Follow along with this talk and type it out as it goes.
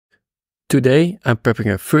Today I'm prepping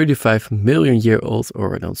a 35 million year old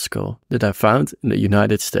oreodont skull that I found in the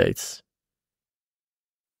United States.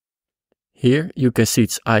 Here you can see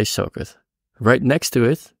its eye socket. Right next to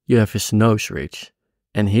it you have his nose ridge.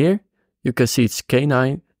 And here you can see its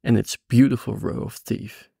canine and its beautiful row of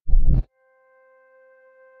teeth.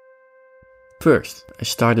 First, I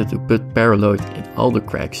started to put paraloid in all the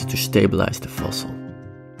cracks to stabilize the fossil.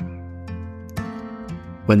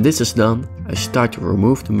 When this is done, I start to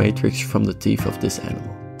remove the matrix from the teeth of this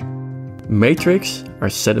animal. Matrix are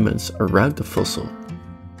sediments around the fossil.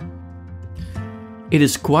 It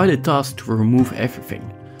is quite a task to remove everything,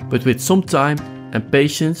 but with some time and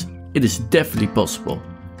patience, it is definitely possible.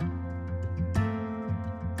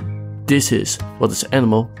 This is what this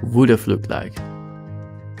animal would have looked like.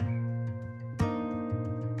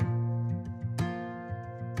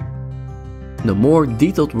 The more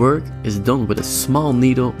detailed work is done with a small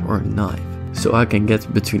needle or a knife, so I can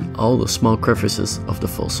get between all the small crevices of the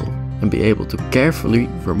fossil and be able to carefully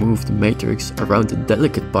remove the matrix around the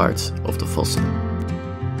delicate parts of the fossil.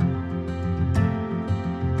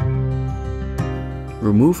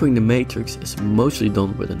 Removing the matrix is mostly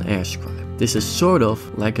done with an air scribe. This is sort of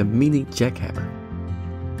like a mini jackhammer.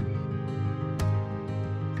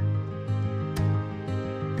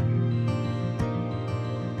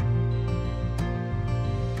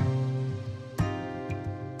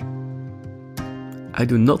 I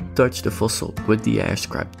do not touch the fossil with the air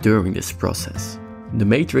scribe during this process. The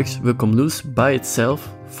matrix will come loose by itself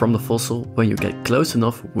from the fossil when you get close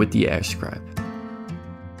enough with the air scribe.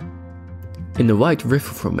 In the White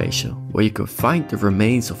River Formation, where you can find the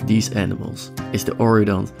remains of these animals, is the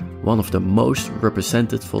oreodont one of the most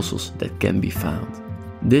represented fossils that can be found.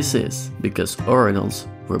 This is because oreodonts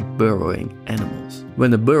were burrowing animals.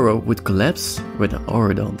 When a burrow would collapse with an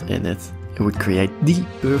oreodont in it, it would create the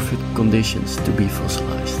perfect conditions to be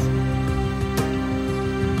fossilized.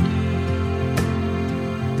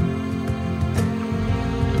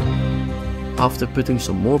 After putting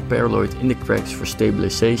some more paraloid in the cracks for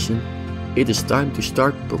stabilization, it is time to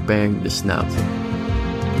start preparing the snout.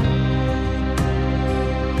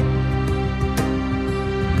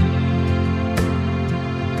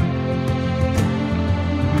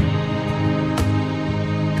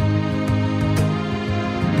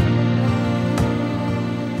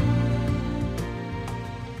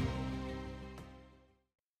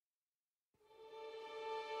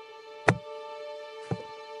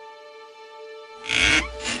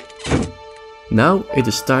 Now it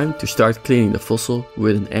is time to start cleaning the fossil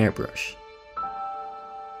with an airbrush.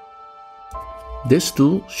 This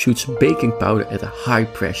tool shoots baking powder at a high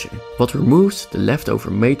pressure, what removes the leftover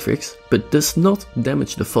matrix but does not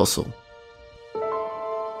damage the fossil.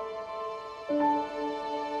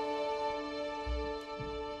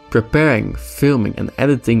 Preparing, filming and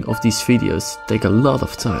editing of these videos take a lot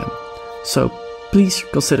of time, so please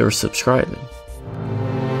consider subscribing.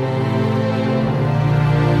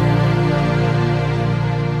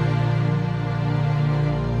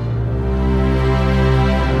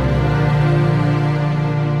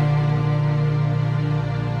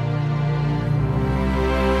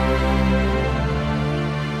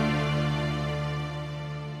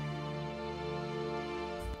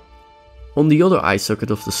 On the other eye socket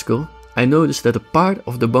of the skull, I noticed that a part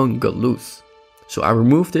of the bone got loose, so I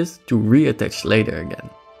removed it to reattach later again.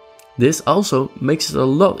 This also makes it a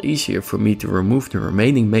lot easier for me to remove the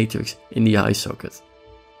remaining matrix in the eye socket.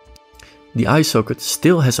 The eye socket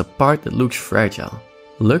still has a part that looks fragile.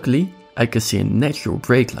 Luckily, I can see a natural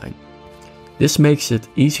break line. This makes it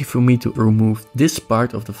easy for me to remove this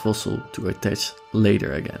part of the fossil to attach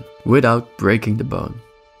later again, without breaking the bone.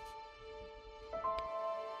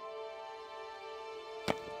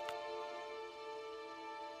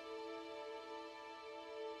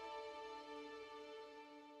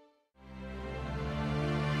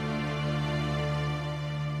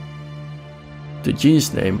 The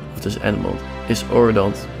genus name of this animal is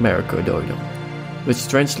oreodont merycoidodon, which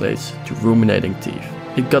translates to ruminating teeth.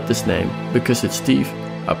 It got this name because its teeth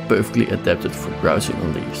are perfectly adapted for browsing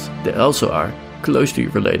on leaves. They also are closely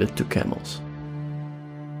related to camels.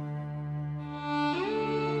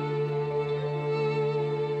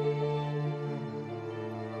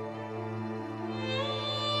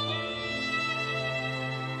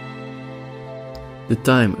 The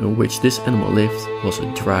time in which this animal lived was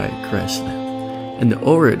a dry grassland. And the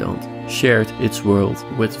oreodont shared its world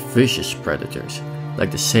with vicious predators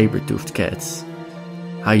like the saber-toothed cats,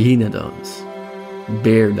 hyenodons,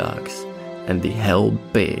 bear dogs, and the hell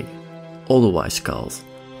pig, otherwise called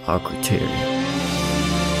Archaeopteryx.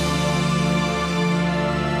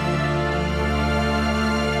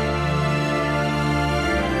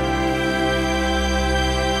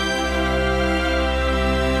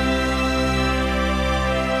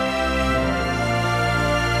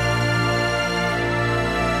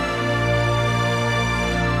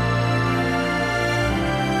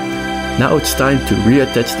 Now it's time to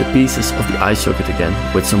reattach the pieces of the eye socket again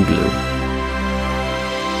with some glue.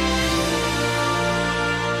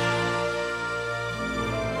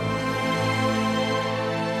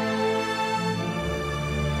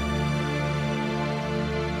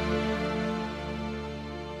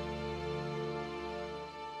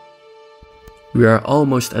 We are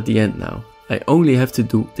almost at the end now. I only have to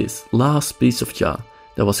do this last piece of jaw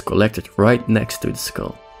that was collected right next to the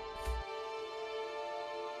skull.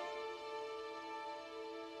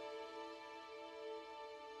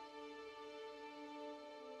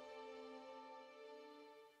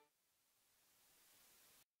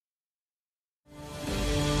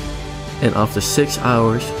 And after 6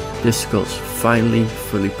 hours, this skull's finally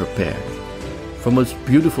fully prepared. From its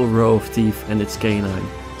beautiful row of teeth and its canine,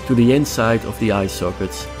 to the inside of the eye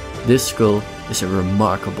sockets, this skull is a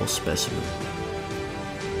remarkable specimen.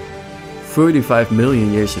 35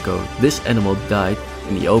 million years ago, this animal died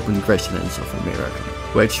in the open grasslands of America,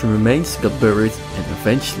 where its remains got buried and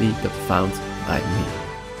eventually got found by me.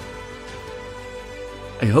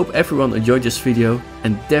 I hope everyone enjoyed this video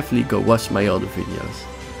and definitely go watch my other videos.